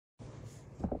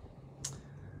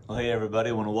Well, hey everybody,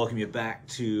 I want to welcome you back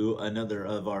to another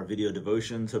of our video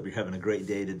devotions. Hope you're having a great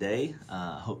day today.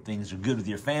 Hope things are good with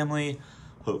your family.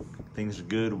 Hope things are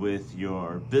good with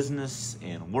your business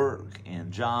and work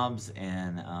and jobs.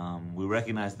 And we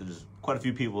recognize that there's quite a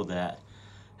few people that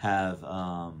have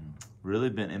really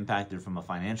been impacted from a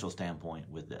financial standpoint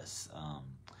with this.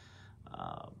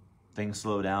 Things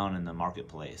slow down in the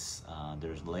marketplace.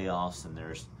 There's layoffs and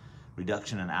there's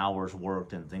reduction in hours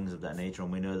worked and things of that nature.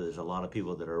 And we know that there's a lot of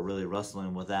people that are really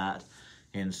wrestling with that.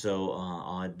 And so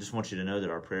I just want you to know that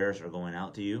our prayers are going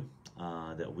out to you,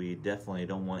 that we definitely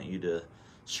don't want you to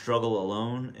struggle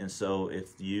alone. And so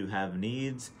if you have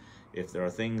needs, if there are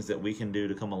things that we can do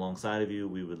to come alongside of you,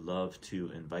 we would love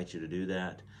to invite you to do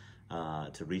that,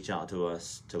 to reach out to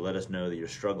us, to let us know that you're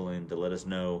struggling, to let us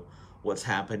know what's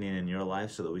happening in your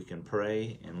life so that we can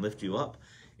pray and lift you up.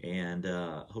 And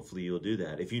hopefully you'll do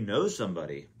that. If you know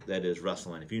somebody that is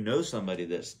wrestling, if you know somebody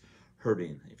that's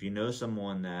hurting, if you know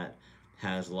someone that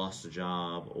has lost a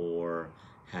job or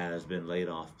has been laid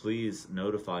off, please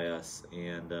notify us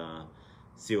and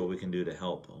see what we can do to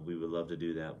help. We would love to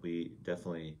do that. We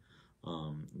definitely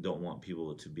don't want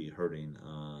people to be hurting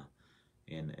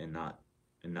and not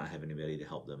have anybody to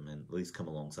help them and at least come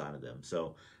alongside of them.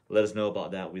 So let us know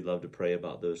about that. We'd love to pray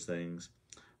about those things.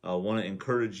 I want to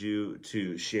encourage you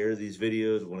to share these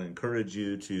videos. I want to encourage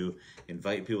you to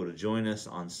invite people to join us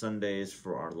on Sundays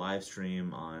for our live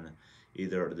stream on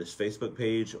either this Facebook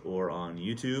page or on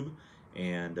YouTube.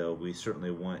 And we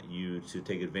certainly want you to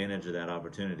take advantage of that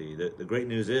opportunity. The great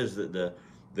news is that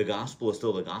the gospel is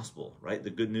still the gospel, right?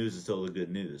 The good news is still the good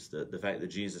news. The fact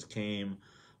that Jesus came,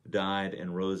 died,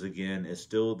 and rose again is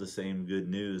still the same good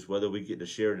news, whether we get to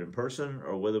share it in person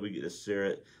or whether we get to share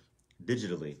it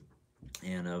digitally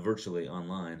and virtually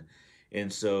online.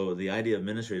 And so the idea of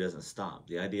ministry doesn't stop.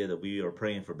 The idea that we are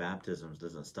praying for baptisms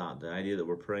doesn't stop. The idea that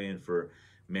we're praying for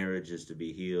marriages to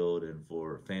be healed and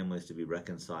for families to be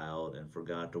reconciled and for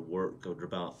God to work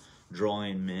about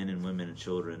drawing men and women and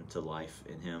children to life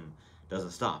in Him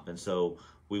doesn't stop. And so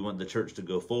we want the church to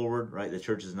go forward, right? The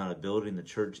church is not a building. The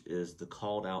church is the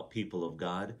called out people of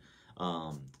God.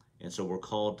 And so we're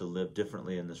called to live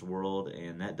differently in this world,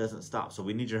 and that doesn't stop. So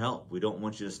we need your help. We don't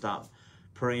want you to stop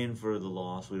praying for the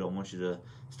lost. We don't want you to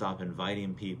stop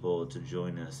inviting people to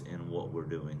join us in what we're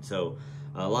doing. So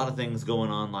a lot of things going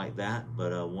on like that,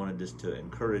 but I wanted just to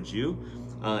encourage you.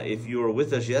 If you were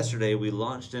with us yesterday, we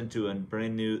launched into a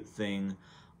brand new thing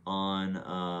on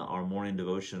our morning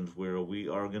devotions where we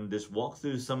are going to just walk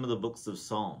through some of the books of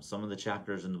Psalms, some of the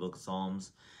chapters in the book of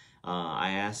Psalms.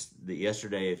 I asked that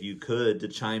yesterday if you could to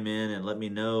chime in and let me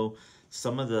know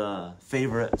some of the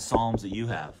favorite Psalms that you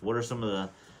have. What are some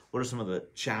of the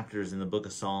chapters in the book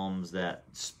of Psalms that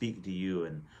speak to you?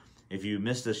 And if you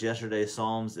missed us yesterday,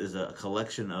 Psalms is a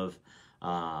collection of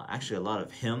actually a lot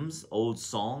of hymns, old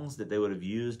songs that they would have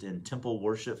used in temple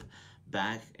worship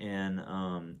back in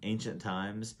ancient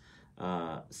times.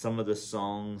 Some of the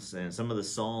songs and some of the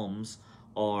Psalms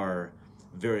are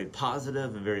very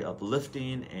positive and very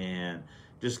uplifting and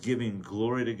just giving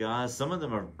glory to God. Some of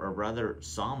them are rather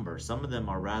somber. Some of them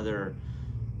are rather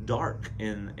dark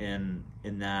in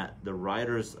that the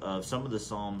writers of some of the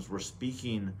Psalms were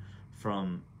speaking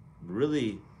from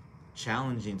really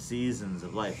challenging seasons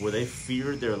of life where they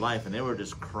feared their life and they were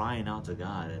just crying out to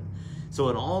God. And so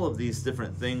in all of these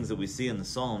different things that we see in the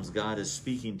Psalms, God is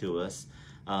speaking to us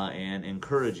and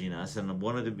encouraging us. And I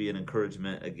wanted to be an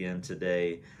encouragement again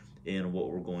today in what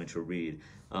we're going to read.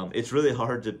 It's really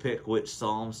hard to pick which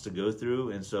Psalms to go through,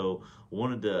 and so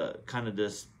wanted to kind of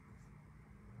just,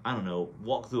 I don't know,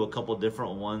 walk through a couple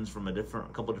different ones from a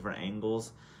couple different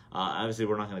angles. Obviously,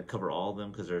 we're not going to cover all of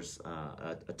them because there's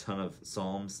a ton of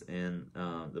Psalms in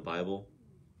the Bible.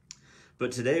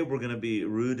 But today we're going to be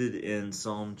rooted in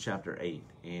Psalm chapter 8,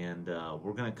 and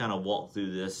we're going to kind of walk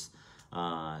through this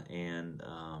and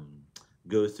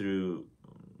go through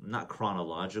not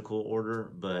chronological order,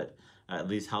 but at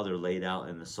least how they're laid out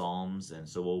in the Psalms. And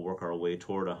so we'll work our way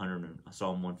toward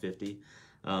Psalm 150.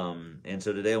 And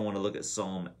so today I want to look at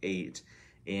Psalm 8.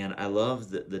 And I love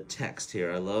the text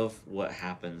here. I love what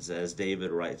happens as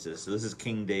David writes this. So this is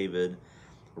King David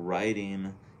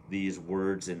writing these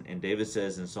words. And David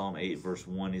says in Psalm 8, verse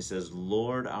 1, he says,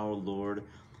 Lord, our Lord,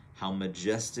 how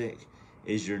majestic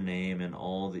is your name in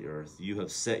all the earth. You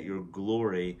have set your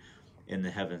glory in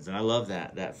the heavens. And I love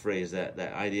that phrase, that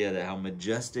idea that how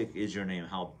majestic is your name,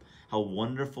 how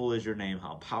wonderful is your name,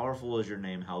 how powerful is your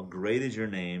name, how great is your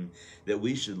name, that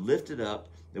we should lift it up,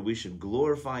 that we should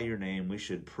glorify your name, we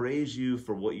should praise you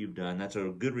for what you've done. That's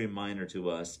a good reminder to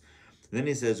us. And then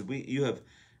he says, David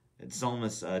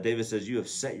says, you have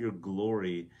set your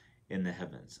glory in the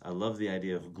heavens. I love the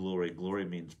idea of glory. Glory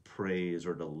means praise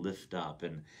or to lift up.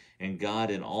 And God,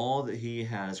 in all that he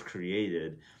has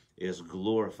created, is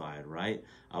glorified, right?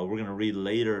 We're going to read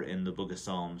later in the book of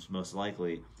Psalms, most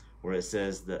likely, where it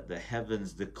says that the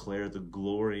heavens declare the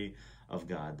glory of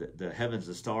God. The heavens,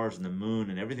 the stars, and the moon,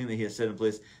 and everything that he has set in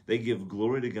place, they give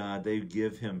glory to God. They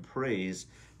give him praise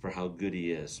for how good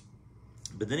he is.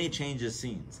 But then he changes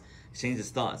scenes. He changes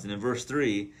thoughts. And in verse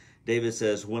 3, David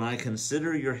says, when I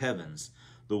consider your heavens,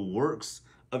 the works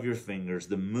of your fingers,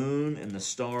 the moon and the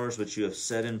stars which you have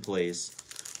set in place,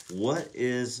 what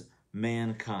is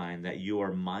mankind that you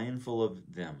are mindful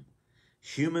of them?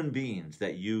 Human beings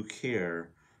that you care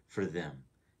for them.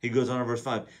 He goes on in verse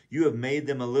 5, you have made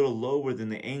them a little lower than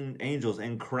the angels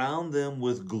and crowned them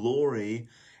with glory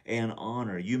and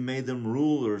honor. You made them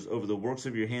rulers over the works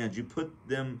of your hands. You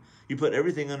put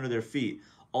everything under their feet,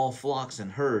 all flocks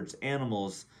and herds,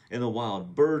 animals in the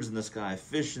wild, birds in the sky,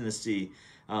 fish in the sea,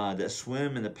 that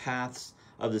swim in the paths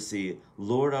of the sea.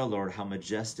 Lord, our Lord, how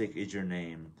majestic is your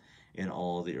name in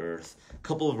all the earth. A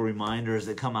couple of reminders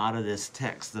that come out of this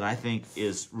text that I think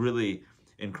is really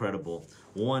incredible.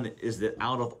 One is that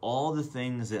out of all the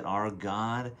things that our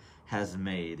God has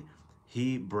made,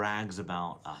 he brags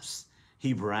about us.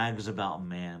 He brags about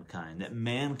mankind, that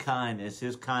mankind is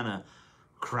his kind of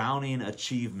crowning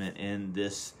achievement in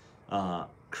this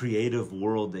creative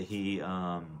world that he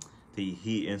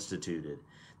instituted.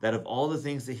 That of all the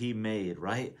things that he made,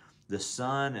 right? The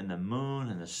sun and the moon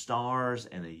and the stars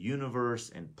and the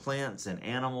universe and plants and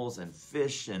animals and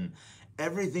fish and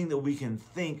everything that we can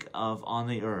think of on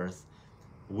the earth,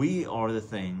 we are the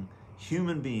thing,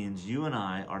 human beings, you and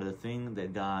I are the thing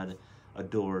that God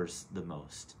adores the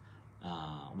most.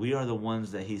 We are the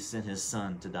ones that he sent his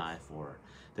son to die for,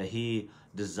 that he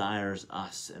desires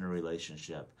us in a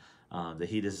relationship, that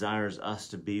he desires us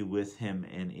to be with him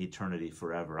in eternity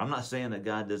forever. I'm not saying that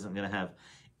God isn't going to have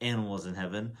animals in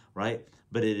heaven, right?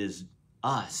 But it is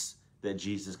us that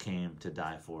Jesus came to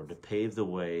die for, to pave the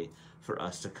way for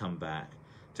us to come back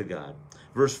to God.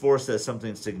 Verse 4 says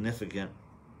something significant.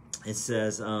 It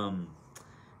says,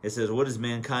 what is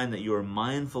mankind that you are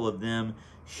mindful of them,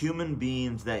 human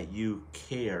beings that you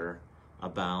care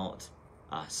about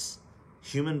us.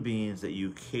 Human beings that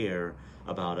you care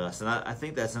about us. And I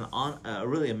think that's a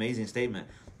really amazing statement,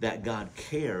 that God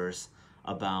cares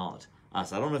about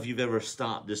us. I don't know if you've ever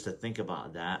stopped just to think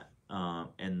about that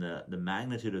and the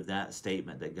magnitude of that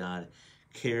statement, that God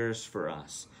cares for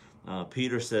us.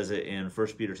 Peter says it in 1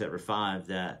 Peter chapter 5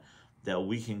 that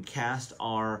we can cast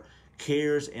our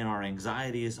cares and our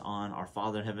anxieties on our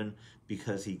Father in heaven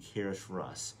because he cares for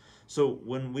us. So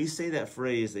when we say that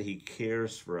phrase, that he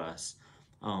cares for us,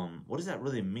 what does that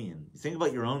really mean? Think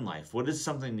about your own life. What is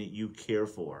something that you care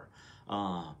for?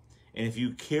 And if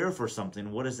you care for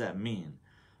something, what does that mean?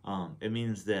 It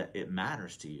means that it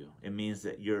matters to you. It means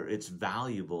that it's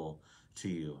valuable to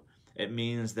you. It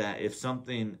means that if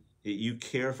you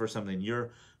care for something,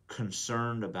 you're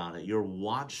concerned about it. You're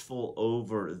watchful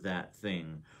over that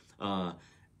thing.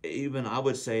 Even I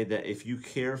would say that if you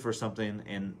care for something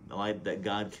and like that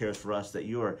God cares for us, that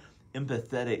you are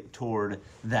empathetic toward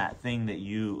that thing that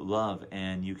you love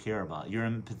and you care about. You're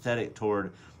empathetic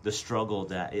toward the struggle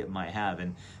that it might have.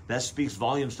 And that speaks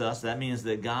volumes to us. That means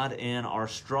that God, in our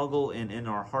struggle and in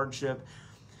our hardship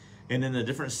and in the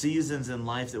different seasons in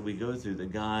life that we go through,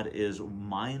 that God is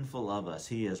mindful of us.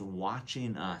 He is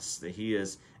watching us, that he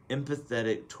is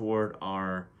empathetic toward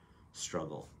our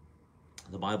struggle.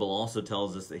 The Bible also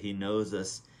tells us that he knows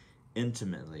us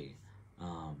intimately.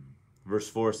 Verse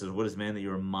 4 says, what is man that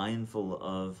you are mindful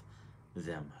of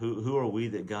them? Who are we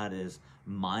that God is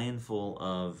mindful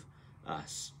of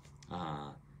us?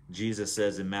 Jesus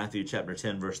says in Matthew chapter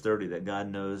 10, verse 30, that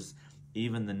God knows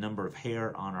even the number of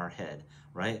hair on our head,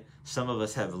 right? Some of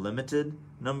us have limited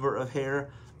number of hair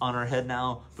on our head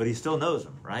now, but he still knows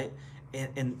them, right?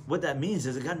 And what that means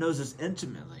is that God knows us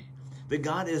intimately. That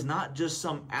God is not just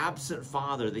some absent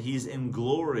father, that he's in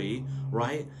glory,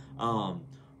 right?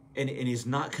 And he's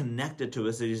not connected to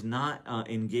us, that he's not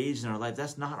engaged in our life.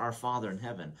 That's not our Father in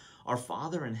heaven. Our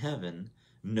Father in heaven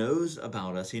knows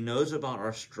about us. He knows about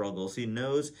our struggles. He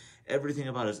knows everything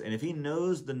about us. And if he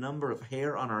knows the number of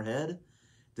hair on our head,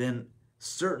 then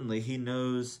certainly he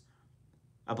knows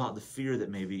about the fear that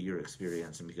maybe you're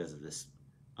experiencing because of this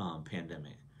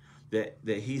pandemic. That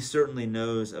he certainly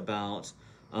knows about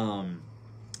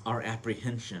our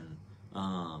apprehension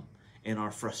and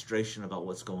our frustration about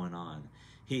what's going on.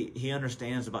 He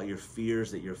understands about your fears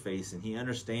that you're facing. He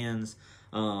understands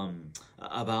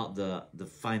about the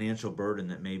financial burden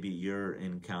that maybe you're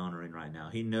encountering right now.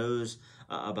 He knows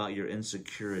about your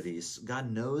insecurities.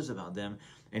 God knows about them,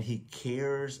 and he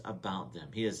cares about them.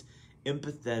 He is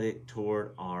empathetic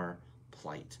toward our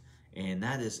plight. And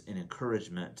that is an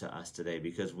encouragement to us today,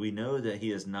 because we know that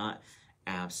he is not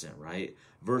absent, right?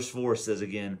 Verse 4 says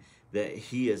again that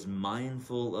he is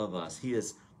mindful of us.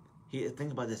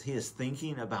 Think about this. He is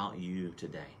thinking about you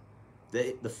today.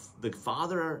 The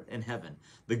Father in heaven,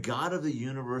 the God of the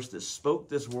universe that spoke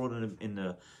this world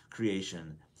into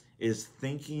creation, is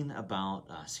thinking about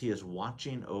us. He is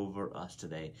watching over us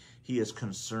today. He is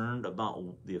concerned about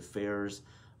the affairs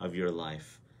of your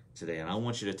life today. And I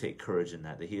want you to take courage in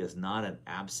that he is not an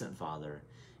absent Father.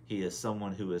 He is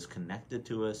someone who is connected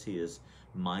to us. He is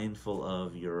mindful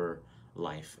of your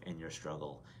life and your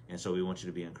struggle. And so we want you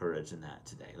to be encouraged in that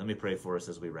today. Let me pray for us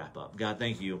as we wrap up. God,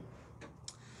 thank you.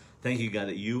 Thank you, God,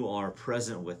 that you are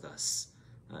present with us.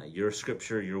 Your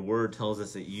scripture, your word tells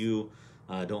us that you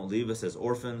don't leave us as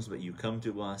orphans, but you come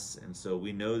to us. And so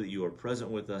we know that you are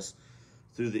present with us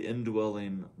through the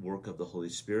indwelling work of the Holy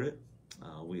Spirit.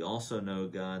 We also know,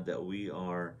 God, that we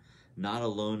are not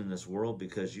alone in this world,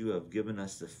 because you have given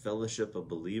us the fellowship of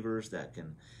believers that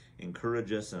can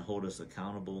encourage us and hold us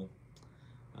accountable.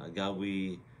 God,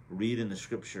 we read in the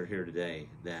scripture here today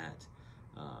that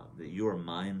you are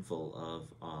mindful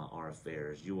of our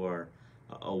affairs. You are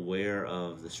aware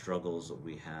of the struggles that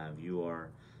we have. You are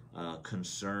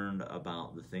concerned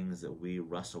about the things that we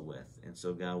wrestle with. And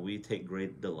so, God, we take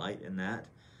great delight in that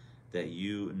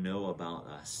you know about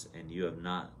us, and you have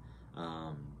not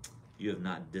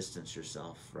distanced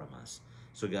yourself from us.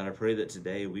 So, God, I pray that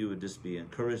today we would just be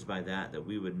encouraged by that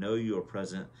we would know you are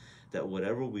present, that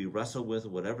whatever we wrestle with,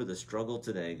 whatever the struggle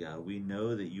today, God, we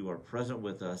know that you are present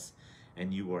with us,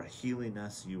 and you are healing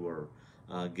us. You are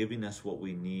giving us what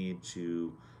we need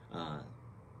to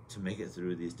make it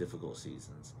through these difficult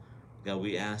seasons. God,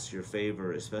 we ask your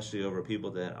favor, especially over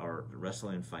people that are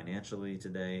wrestling financially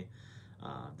today,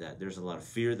 that there's a lot of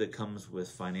fear that comes with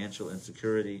financial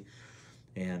insecurity.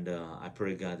 And I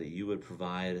pray, God, that you would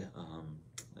provide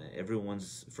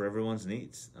for everyone's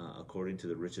needs according to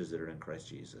the riches that are in Christ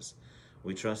Jesus.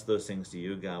 We trust those things to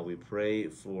you, God. We pray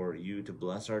for you to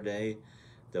bless our day,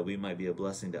 that we might be a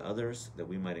blessing to others, that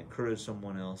we might encourage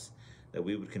someone else, that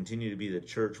we would continue to be the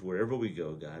church wherever we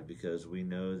go, God, because we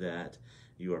know that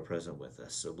you are present with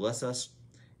us. So bless us,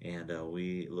 and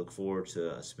we look forward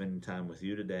to spending time with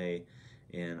you today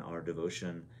in our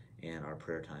devotion and our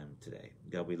prayer time today.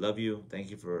 God, we love you. Thank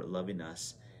you for loving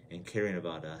us and caring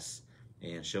about us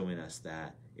and showing us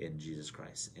that in Jesus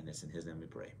Christ. And it's in his name we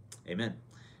pray. Amen.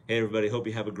 Hey, everybody. Hope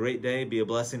you have a great day. Be a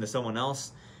blessing to someone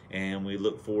else. And we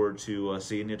look forward to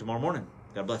seeing you tomorrow morning.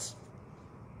 God bless.